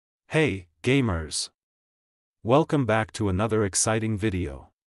Hey, gamers! Welcome back to another exciting video.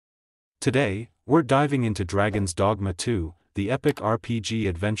 Today, we're diving into Dragon's Dogma 2, the epic RPG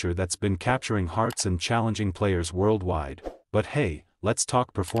adventure that's been capturing hearts and challenging players worldwide. But hey, let's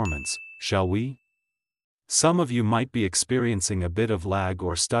talk performance, shall we? Some of you might be experiencing a bit of lag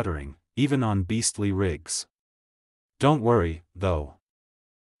or stuttering, even on beastly rigs. Don't worry, though.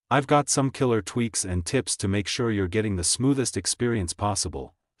 I've got some killer tweaks and tips to make sure you're getting the smoothest experience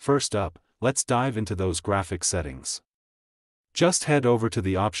possible. First up, let's dive into those graphic settings. Just head over to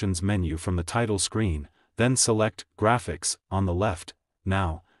the options menu from the title screen, then select Graphics on the left.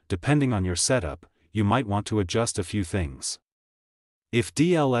 Now, depending on your setup, you might want to adjust a few things. If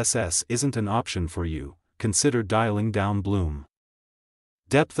DLSS isn't an option for you, consider dialing down bloom,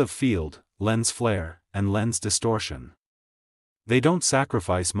 depth of field, lens flare, and lens distortion. They don't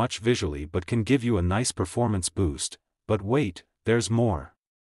sacrifice much visually but can give you a nice performance boost. But wait, there's more.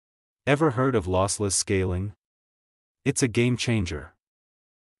 Ever heard of lossless scaling? It's a game changer.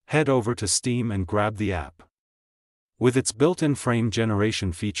 Head over to Steam and grab the app. With its built-in frame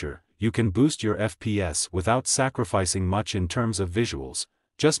generation feature, you can boost your FPS without sacrificing much in terms of visuals.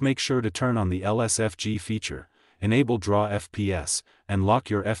 Just make sure to turn on the LSFG feature, enable Draw FPS, and lock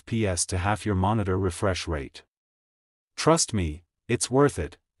your FPS to half your monitor refresh rate. Trust me, it's worth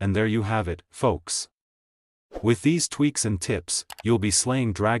it, and there you have it, folks. With these tweaks and tips, you'll be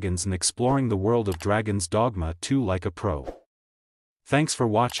slaying dragons and exploring the world of Dragon's Dogma 2 like a pro. Thanks for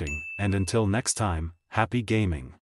watching, and until next time, happy gaming.